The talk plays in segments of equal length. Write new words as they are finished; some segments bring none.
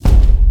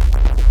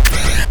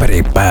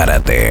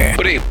Prepárate.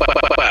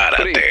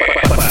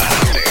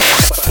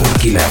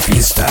 Porque la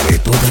fiesta de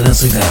todas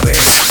las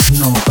edades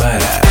no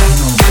para.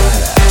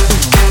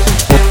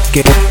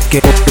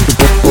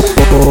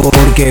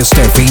 Porque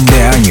este fin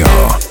de año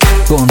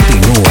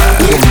continúa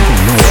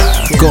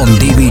con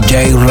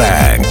DJ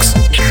Rax.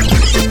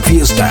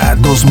 Fiesta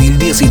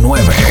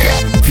 2019.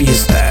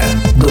 Fiesta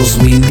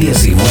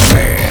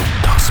 2019.